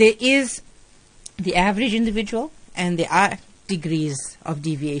there is the average individual, and there are degrees of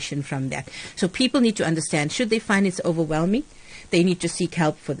deviation from that. So people need to understand, should they find it's overwhelming, they need to seek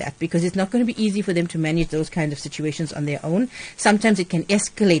help for that, because it's not going to be easy for them to manage those kind of situations on their own. Sometimes it can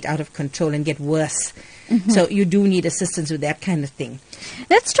escalate out of control and get worse. So you do need assistance with that kind of thing.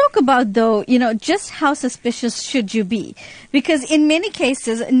 Let's talk about, though, just how suspicious should you be? Because in many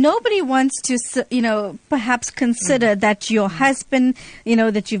cases, nobody wants to, perhaps consider that your husband,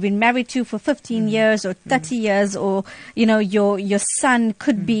 that you've been married to for 15 years or 30 years, or, your son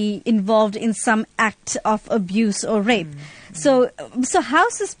could be involved in some act of abuse or rape. So how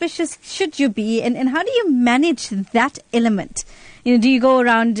suspicious should you be, and how do you manage that element? Do you go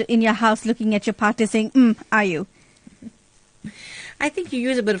around in your house looking at your partner saying, are you? I think you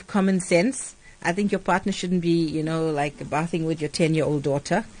use a bit of common sense. I think your partner shouldn't be, bathing with your 10-year-old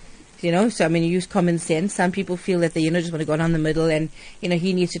daughter. You know, so I mean, you use common sense. Some people feel that they, just want to go down the middle and,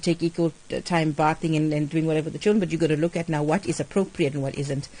 he needs to take equal time bathing and doing whatever with the children, but you've got to look at now what is appropriate and what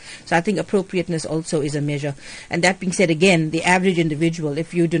isn't. So I think appropriateness also is a measure. And that being said, again, the average individual,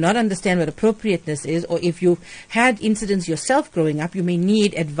 if you do not understand what appropriateness is, or if you had incidents yourself growing up, you may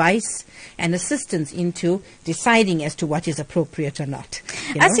need advice and assistance into deciding as to what is appropriate or not.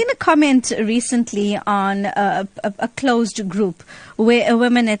 I've seen a comment recently on a closed group where a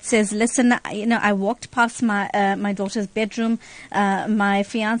woman, it says, listen, I walked past my daughter's bedroom. My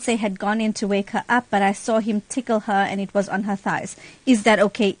fiance had gone in to wake her up, but I saw him tickle her and it was on her thighs. Is that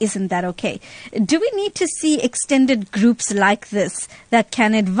okay? Isn't that okay? Do we need to see extended groups like this that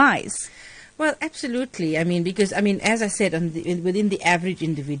can advise? Well, absolutely. I mean, because, as I said, within the average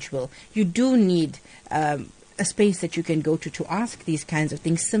individual, you do need a space that you can go to ask these kinds of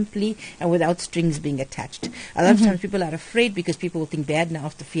things simply and without strings being attached. A lot of times people are afraid because people will think bad now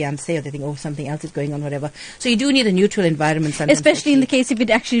of the fiancé, or they think, something else is going on, whatever. So you do need a neutral environment sometimes. Especially in the case if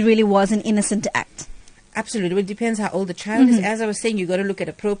it actually really was an innocent act. Absolutely. Well, it depends how old the child is. As I was saying, you got to look at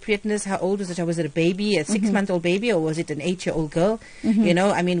appropriateness. How old was the child? Was it a baby, a 6-month-old baby, or was it an 8-year-old girl?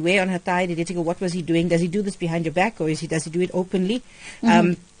 Where on her thigh did he tickle? What was he doing? Does he do this behind your back, or does he do it openly?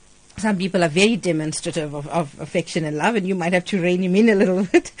 Some people are very demonstrative of affection and love, and you might have to rein him in a little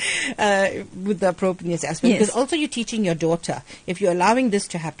bit with the appropriateness aspect. Because also you're teaching your daughter, if you're allowing this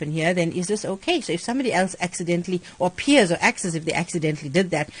to happen here, then is this okay? So if somebody else accidentally, or peers, or acts as if they accidentally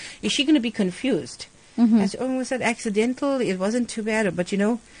did that, is she going to be confused? As, was that accidental? It wasn't too bad. But,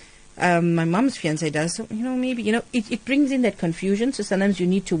 my mom's fiancé does. So, maybe, it brings in that confusion. So sometimes you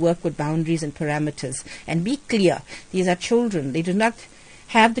need to work with boundaries and parameters and be clear. These are children. They do not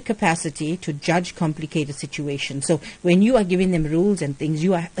have the capacity to judge complicated situations. So when you are giving them rules and things,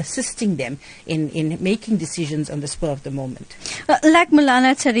 you are assisting them in making decisions on the spur of the moment. Like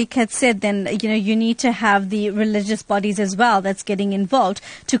Mulana Tariq had said, then, you need to have the religious bodies as well that's getting involved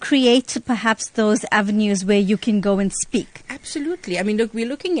to create perhaps those avenues where you can go and speak. Absolutely. I mean, look, we're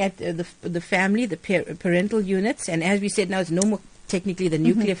looking at the family, the parental units, and as we said, now it's no more technically the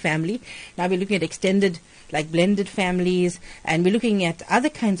nuclear family. Now we're looking at extended, like blended families, and we're looking at other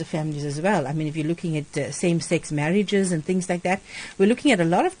kinds of families as well. I mean, if you're looking at same-sex marriages and things like that, we're looking at a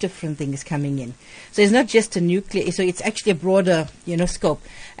lot of different things coming in. So it's not just a nuclear, so it's actually a broader, scope.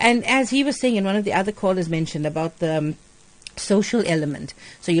 And as he was saying, and one of the other callers mentioned about the social element.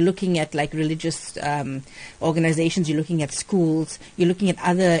 So you're looking at like religious organizations, you're looking at schools, you're looking at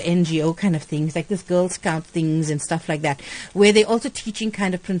other NGO kind of things, like this Girl Scout things and stuff like that, where they're also teaching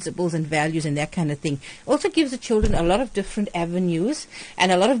kind of principles and values and that kind of thing. Also gives the children a lot of different avenues and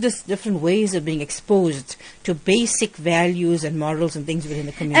a lot of different ways of being exposed to basic values and morals and things within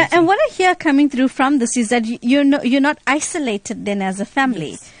the community. And what I hear coming through from this is that you're not isolated then as a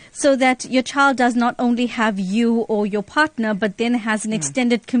family. Yes. So that your child does not only have you or your partner, but then has an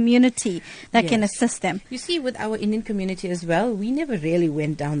extended community that can assist them. You see, with our Indian community as well, we never really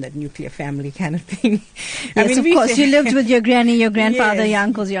went down that nuclear family kind of thing. Yes, of course. You lived with your granny, your grandfather, your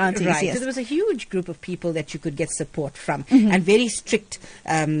uncles, your aunties. Right. Yes. So there was a huge group of people that you could get support from, and very strict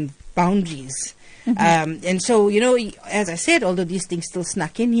boundaries. And so, as I said, although these things still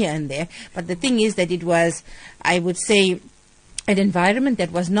snuck in here and there, but the thing is that it was, I would say, an environment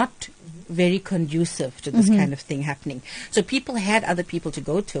that was not very conducive to this kind of thing happening. So people had other people to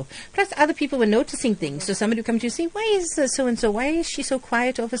go to. Plus other people were noticing things. So somebody would come to you and say, why is so-and-so, why is she so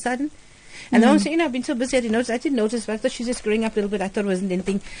quiet all of a sudden? And I would say, I've been so busy, I didn't notice, but I thought she's just growing up a little bit. I thought it wasn't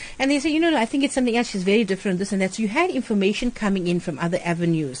anything. And they say, no, I think it's something else. She's very different, this and that. So you had information coming in from other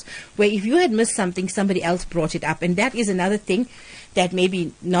avenues, where if you had missed something, somebody else brought it up. And that is another thing that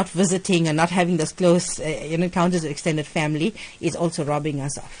maybe not visiting or not having those close encounters with extended family is also robbing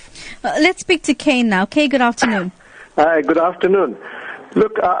us off. Let's speak to Kay now. Kay, good afternoon. Hi, good afternoon.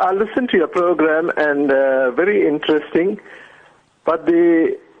 Look, I listened to your program and very interesting, but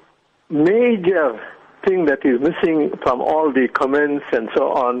the major thing that is missing from all the comments and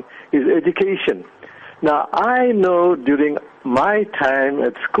so on is education. Now, I know during my time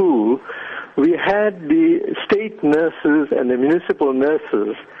at school, we had the state nurses and the municipal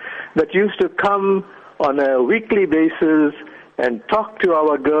nurses that used to come on a weekly basis and talk to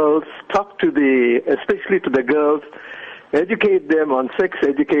our girls, especially to the girls, educate them on sex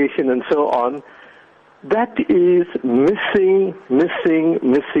education and so on. That is missing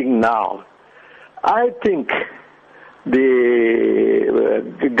now. I think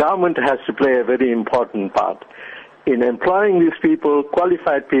the government has to play a very important part in employing these people,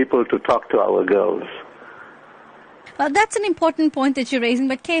 qualified people, to talk to our girls. Well, that's an important point that you're raising.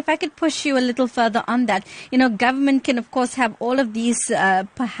 But Kay, if I could push you a little further on that, government can, of course, have all of these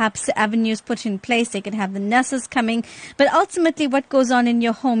perhaps avenues put in place. They can have the nurses coming. But ultimately, what goes on in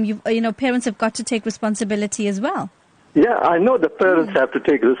your home, parents have got to take responsibility as well. Yeah, I know the parents have to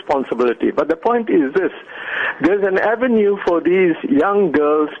take responsibility, but the point is this. There's an avenue for these young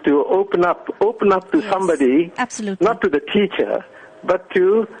girls to open up to somebody, absolutely, not to the teacher, but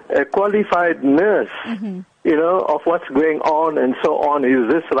to a qualified nurse, of what's going on and so on.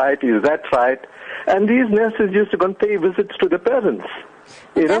 Is this right? Is that right? And these nurses used to go and pay visits to the parents.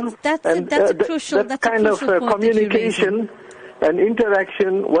 That's a crucial kind of communication and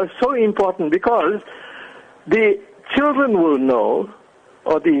interaction was so important, because the children will know,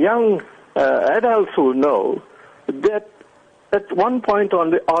 or the young adults will know, that at one point or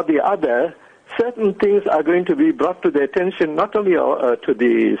the other, certain things are going to be brought to their attention, not only to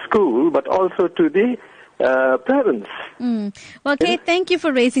the school, but also to the parents. Well, Kate, thank you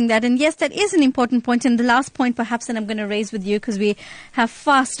for raising that. And yes, that is an important point. And the last point perhaps that I'm going to raise with you, because we have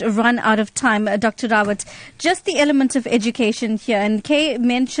fast run out of time, Dr. Rawat, just the element of education here. And Kay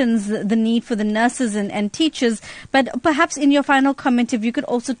mentions the need for the nurses and teachers, but perhaps in your final comment, if you could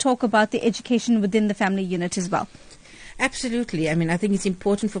also talk about the education within the family unit as well. Absolutely. I mean, I think it's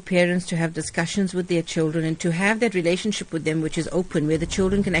important for parents to have discussions with their children and to have that relationship with them which is open, where the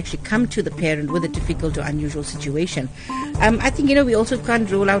children can actually come to the parent with a difficult or unusual situation. I think, we also can't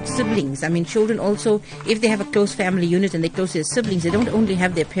rule out siblings. I mean, children also, if they have a close family unit and they're close to their siblings, they don't only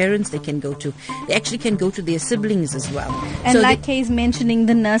have their parents they can go to. They actually can go to their siblings as well. And so Kay's mentioning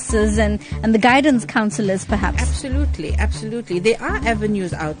the nurses and the guidance counselors, perhaps. Absolutely, absolutely. There are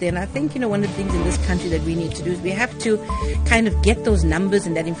avenues out there. And I think, one of the things in this country that we need to do is we have to kind of get those numbers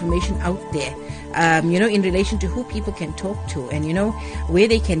and that information out there, in relation to who people can talk to and, where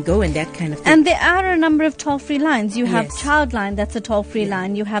they can go and that kind of thing. And there are a number of toll-free lines. You have Childline, that's a toll-free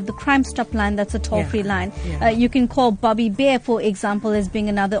line. You have the Crime Stop line, that's a toll-free line. You can call Bobby Bear, for example, as being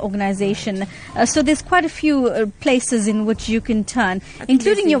another organization. So there's quite a few places in which you can turn,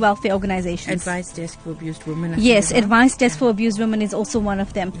 including your welfare organizations. Advice Desk for Abused Women. Yes, Advice Desk for Abused Women is also one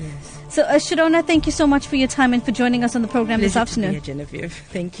of them. Yes. So, Shirona, thank you so much for your time and for joining us on the program this afternoon. Pleasure to be here, Genevieve.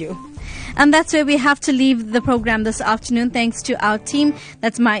 Thank you. And that's where we have to leave the program this afternoon. Thanks to our team.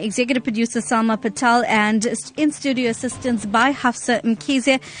 That's my executive producer, Salma Patel, and in-studio assistance by Hafsa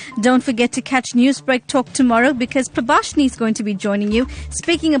Mkize. Don't forget to catch Newsbreak Talk tomorrow, because Prabashni is going to be joining you,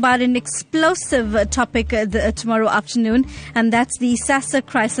 speaking about an explosive topic tomorrow afternoon, and that's the SASA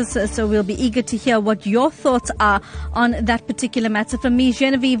crisis. So we'll be eager to hear what your thoughts are on that particular matter. From me,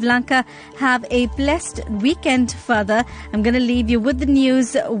 Genevieve Lanka, have a blessed weekend further. I'm going to leave you with the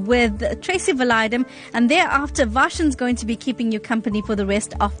news with Tracy Valaydem, and thereafter Vashan's going to be keeping you company for the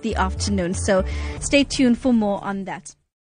rest of the afternoon. So stay tuned for more on that.